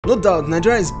No doubt,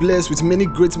 Nigeria is blessed with many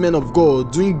great men of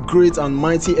God doing great and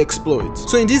mighty exploits.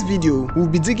 So in this video, we'll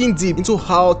be digging deep into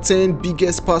how 10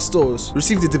 biggest pastors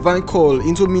received the divine call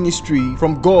into ministry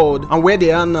from God and where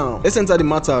they are now. Let's enter the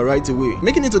matter right away.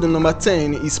 Making it to the number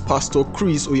 10 is Pastor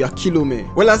Chris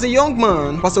Oyakhilome. Well, as a young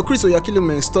man, Pastor Chris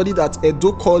Oyakhilome studied at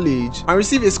Edo College and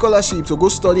received a scholarship to go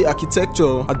study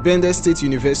architecture at Bendel State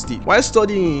University. While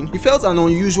studying, he felt an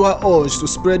unusual urge to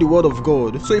spread the word of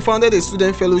God, so he founded a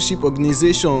student fellowship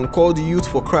organization called Youth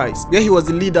for Christ, where he was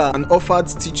the leader and offered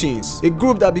teachings, a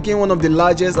group that became one of the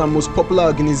largest and most popular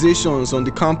organizations on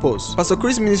the campus. Pastor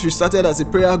Chris' ministry started as a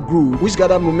prayer group which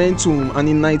gathered momentum, and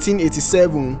in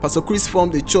 1987, Pastor Chris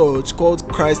formed a church called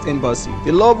Christ Embassy.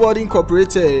 The Love Word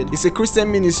Incorporated is a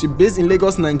Christian ministry based in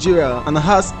Lagos, Nigeria, and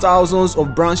has thousands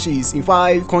of branches in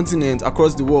 5 continents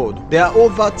across the world. There are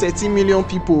over 13 million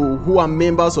people who are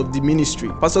members of the ministry.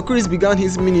 Pastor Chris began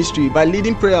his ministry by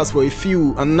leading prayers for a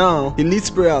few, and now he leads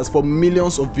prayers for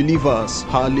millions of believers.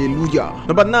 Hallelujah.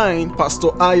 Number 9, Pastor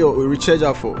Ayo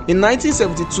Oritsejafo. In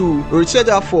 1972,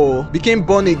 Oritsejafo became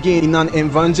born again in an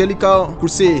evangelical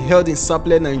crusade held in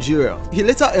Sapele, Nigeria. He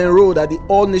later enrolled at the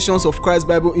All Nations of Christ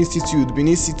Bible Institute,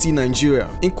 Benin City, Nigeria.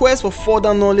 In quest for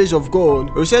further knowledge of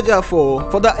God,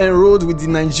 Oritsejafo further enrolled with the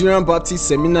Nigerian Baptist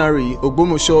Seminary,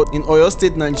 Ogbomosho, in Oyo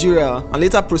State, Nigeria, and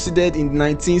later proceeded in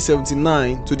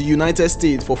 1979 to the United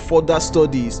States for further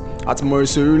studies at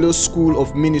Maurice School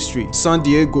of Ministry, San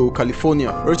Diego,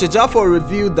 California. Oritsejafo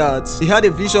revealed that he had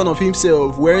a vision of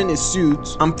himself wearing a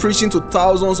suit and preaching to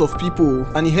thousands of people,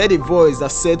 and he heard a voice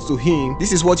that said to him,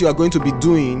 "This is what you are going to be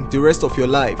doing the rest of your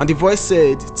life." And the voice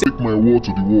said, "Take my word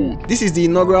to the world." This is the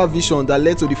inaugural vision that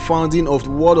led to the founding of the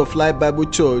Word of Life Bible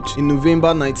Church in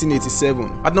November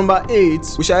 1987. At number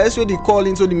 8, we shall illustrate the call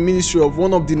into the ministry of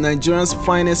one of the Nigerian's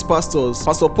finest pastors,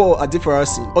 Pastor Paul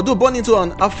Adefarasin. Although born into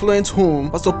an affluent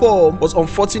home, Pastor Paul was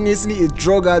unfortunately a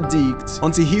drug addict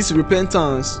until his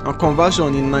repentance and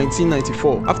conversion in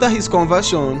 1994. After his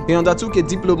conversion, he undertook a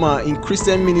diploma in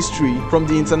Christian ministry from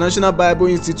the International Bible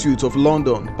Institute of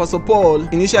London. Pastor Paul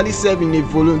initially served in a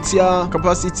volunteer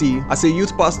capacity as a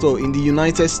youth pastor in the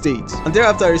United States, and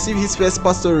thereafter received his first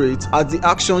pastorate at the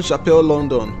Action Chapel,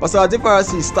 London. Pastor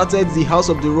Adefarasi started the House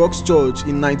of the Rocks Church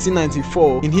in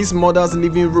 1994 in his mother's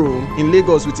living room in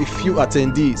Lagos with a few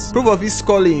attendees. Proof of his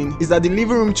calling is that the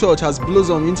Living Room Church has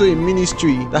blossomed into a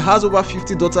ministry that has over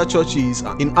 50 daughter churches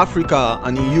in Africa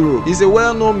and in Europe. He is a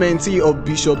well-known mentee of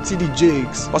Bishop T.D.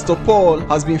 Jakes. Pastor Paul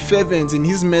has been fervent in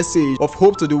his message of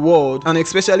hope to the world, and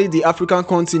especially the African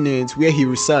continent where he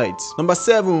resides. Number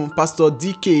 7, Pastor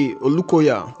D.K.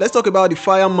 Olukoya. Let's talk about the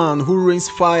fireman who rains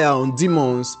fire on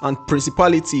demons and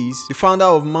principalities, the founder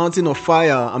of Mountain of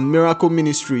Fire and Miracle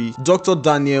Ministry, Dr.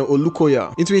 Daniel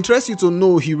Olukoya. It will interest you to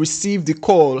know he received the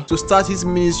call to start his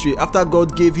ministry after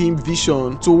God gave him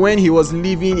vision to when he was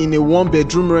living in a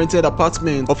 1-bedroom rented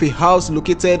apartment of a house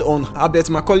located on Albert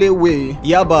Macaulay Way,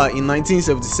 Yaba, in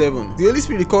 1977. The Holy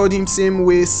Spirit called him same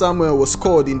way Samuel was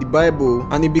called in the Bible,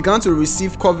 and he began to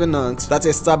receive covenants that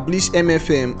established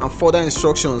MFM and further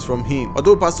instructions from him.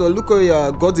 Although Pastor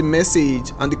Olukoya got the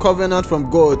message and the covenant from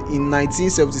God in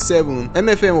 1977,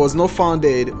 MFM was not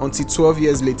founded until 12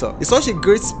 years later. It's such a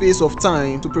great space of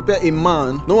time to prepare a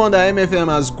man. No wonder MFM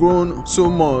has grown so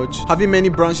much, having many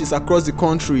branches across the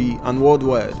country and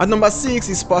worldwide. At number 6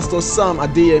 is Pastor Sam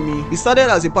Adeyemi. He started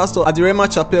as a pastor at the Rema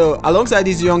Chapel alongside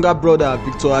his younger brother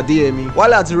Victor Adeyemi.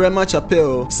 While at the Rema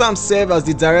Chapel, Sam served as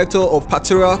the director of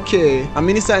pastoral care and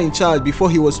minister in charge before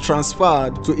he was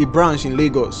transferred to a branch in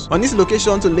Lagos. On his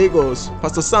location to Lagos,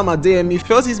 Pastor Sam Adeyemi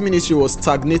felt his ministry was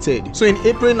stagnated. So in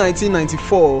April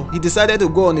 1994, he decided to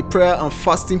go on a prayer and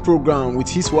fasting program with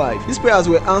his wife. These prayers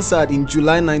were answered in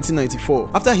July 1994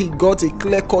 after he got a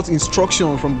clear-cut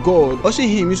instruction from God ushering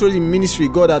him into the ministry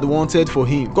God had wanted for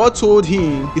him. God told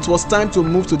him it was time to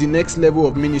move to the next level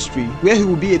of ministry, where he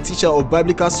will be a teacher of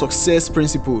biblical success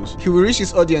principles. He will reach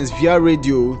his audience via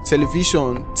radio,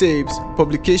 television, tapes,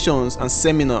 publications, and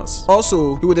seminars.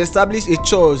 Also, he would establish a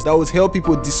church that would help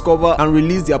people discover and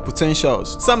release their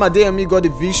potentials. Sam Adeyemi got a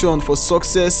vision for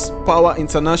Success Power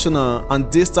International and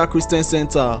Daystar Christian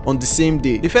Center on the same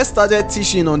day. He first started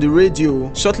teaching on the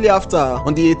radio. Shortly after,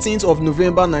 on the 18th of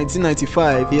November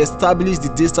 1995, he established the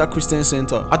Daystar Christian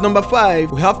Center. At number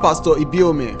 5, we have Pastor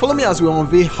Ibiome. Follow me as we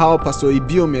unveil how Pastor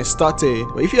Ibiome started.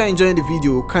 But if you are enjoying the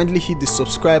video, kindly hit the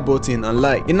subscribe button and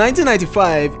like. In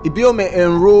 1995, Ibiome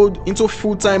enrolled into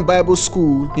full-time Bible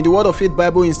school in the Word of Faith Faith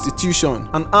Bible Institution,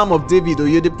 an arm of David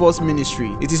Oyedepo's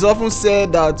ministry. It is often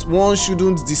said that one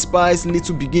shouldn't despise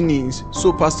little beginnings,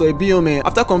 so Pastor Ebiome,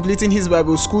 after completing his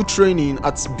Bible school training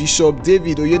at Bishop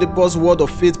David Oyedepo's Word of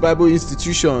Faith Bible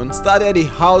Institution, started a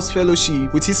house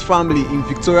fellowship with his family in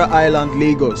Victoria Island,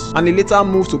 Lagos, and he later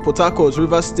moved to Port Harcourt,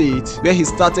 Rivers State, where he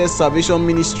started Salvation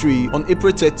Ministry on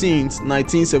April 13,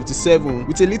 1977,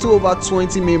 with a little over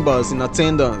 20 members in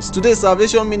attendance. Today,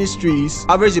 Salvation Ministries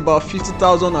average about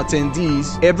 50,000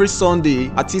 attendees every Sunday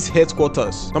at its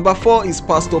headquarters. Number 4 is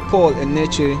Pastor Paul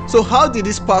Eneche. So how did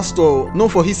this pastor, known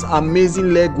for his amazing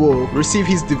legwork, receive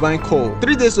his divine call?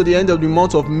 3 days to the end of the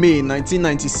month of May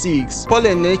 1996, Paul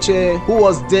Eneche, who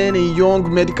was then a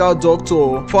young medical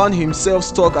doctor, found himself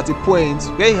stuck at a point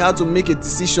where he had to make a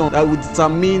decision that would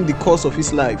determine the course of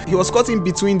his life. He was caught in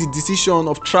between the decision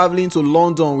of traveling to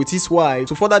London with his wife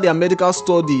to further their medical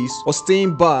studies or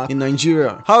staying back in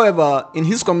Nigeria. However, in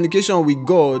his communication with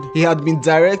God, he had been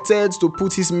directed to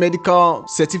put his medical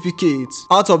certificate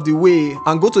out of the way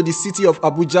and go to the city of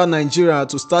Abuja, Nigeria,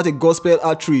 to start a gospel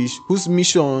outreach whose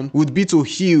mission would be to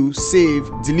heal, save,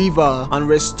 deliver, and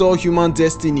restore human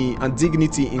destiny and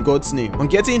dignity in God's name. On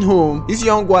getting home, his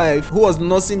young wife, who was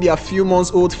nursing their few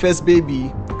months old first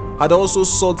baby, had also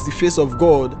sought the face of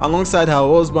God alongside her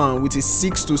husband with a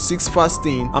 6 to 6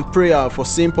 fasting and prayer for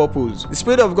same purpose. The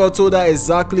Spirit of God told her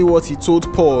exactly what he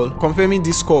told Paul, confirming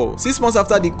this call. 6 months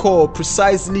after the call,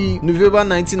 precisely November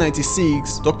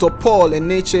 1996, Dr. Paul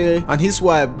Eneche and his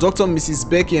wife, Dr. Mrs.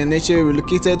 Becky Eneche,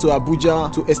 relocated to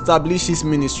Abuja to establish his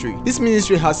ministry. This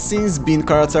ministry has since been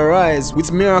characterized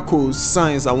with miracles,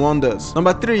 signs, and wonders.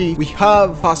 Number 3, we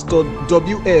have Pastor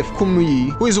W.F.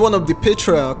 Kumuyi, who is one of the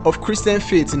patriarchs of Christian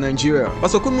faith in Nigeria.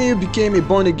 Pastor Kumuyi became a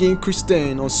born-again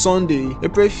Christian on Sunday,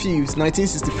 April 5th,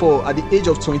 1964, at the age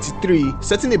of 23,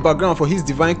 setting a background for his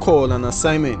divine call and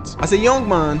assignment. As a young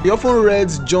man, he often read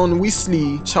John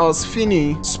Wesley, Charles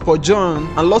Finney, Spurgeon,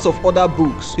 and lots of other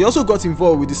books. He also got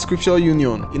involved with the Scripture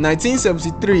Union. In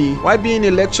 1973, while being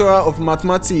a lecturer of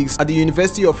mathematics at the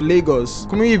University of Lagos,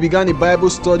 Kumuyi began a Bible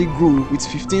study group with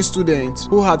 15 students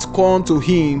who had come to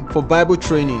him for Bible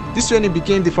training. This training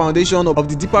became the foundation of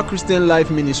the Deeper Christian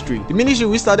Life Ministry. The ministry,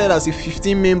 which started as a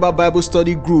 15-member Bible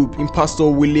study group in Pastor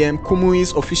William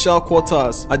Kumuyi's official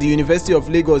quarters at the University of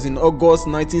Lagos in August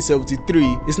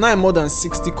 1973, is now in more than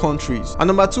 60 countries. And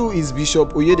number 2 is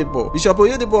Bishop Oyedepo. Bishop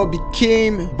Oyedepo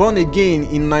became born again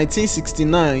in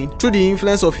 1969 through the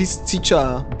influence of his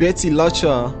teacher, Betty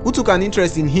Lacha, who took an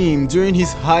interest in him during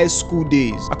his high school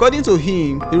days. According to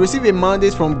him, he received a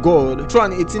mandate from God through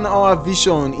an 18-hour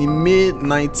vision in May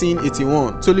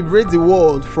 1981 to liberate the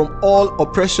world from all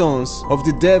oppression of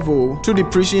the devil through the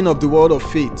preaching of the word of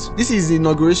faith. This is the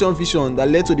inauguration vision that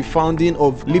led to the founding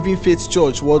of Living Faith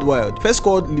Church worldwide, first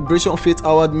called Liberation Faith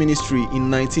Hour Ministry in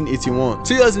 1981.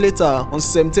 2 years later, on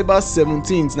September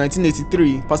 17,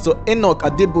 1983, Pastor Enoch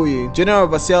Adeboye, General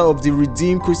Overseer of the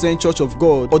Redeemed Christian Church of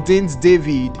God, ordained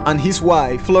David and his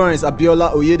wife, Florence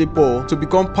Abiola Oyedepo, to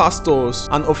become pastors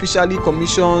and officially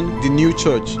commissioned the new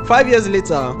church. 5 years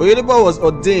later, Oyedepo was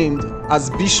ordained as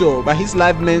bishop by his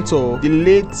life mentor, the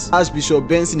late Archbishop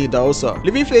Benson Idahosa.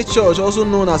 Living Faith Church, also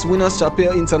known as Winners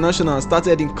Chapel International,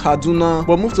 started in Kaduna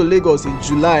but moved to Lagos in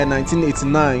July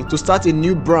 1989 to start a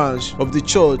new branch of the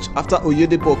church after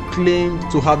Oyedepo claimed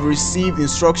to have received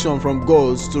instruction from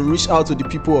God to reach out to the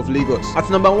people of Lagos. At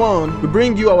number 1, we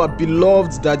bring you our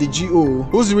beloved Daddy G.O.,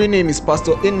 whose real name is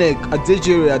Pastor Enoch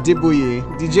Adejere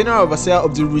Adeboye, the General Overseer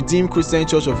of the Redeemed Christian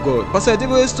Church of God. Pastor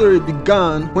Adeboye's story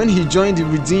began when he joined the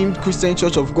Redeemed Christian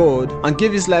Church of God and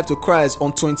gave his life to Christ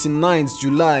on 29th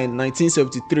July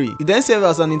 1973. He then served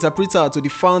as an interpreter to the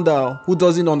founder, who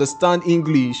doesn't understand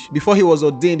English, before he was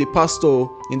ordained a pastor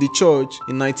in the church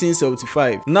in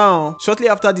 1975. Now, shortly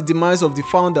after the demise of the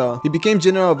founder, he became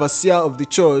General Overseer of the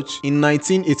church in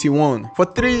 1981. For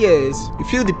 3 years, he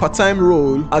filled the part-time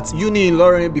role at Uni in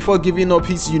Lorraine before giving up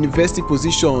his university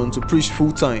position to preach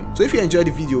full-time. So if you enjoyed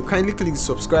the video, kindly click the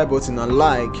subscribe button and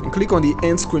like, and click on the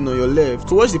end screen on your left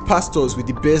to watch the pastors with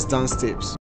the best dance steps.